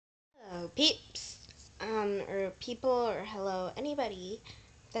Hello, peeps, or people, or hello, anybody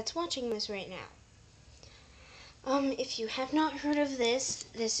that's watching this right now. If you have not heard of this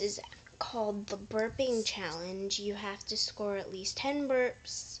is called the burping challenge. You have to score at least 10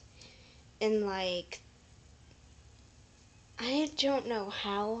 burps in, like, I don't know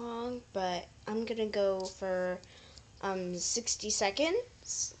how long, but I'm gonna go for, 60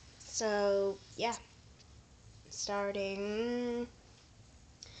 seconds. So, yeah, starting,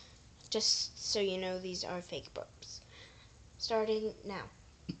 just so you know, these are fake burps. Starting now.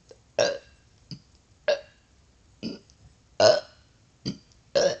 I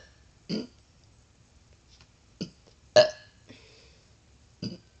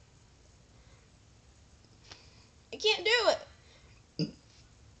can't do it.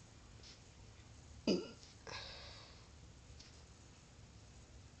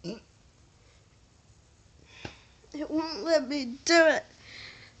 It won't let me do it.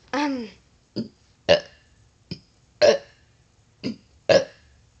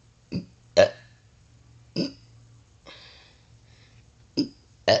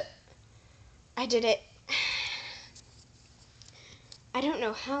 I did it. I don't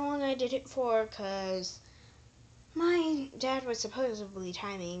know how long I did it for, because my dad was supposedly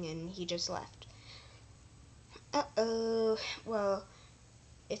timing and he just left. Uh-oh. Well,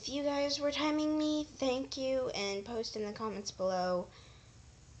 if you guys were timing me, thank you, and post in the comments below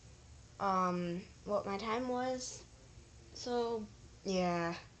what my time was. So,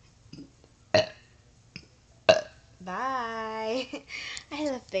 yeah. Bye. I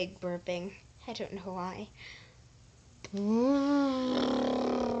love big burping. I don't know why.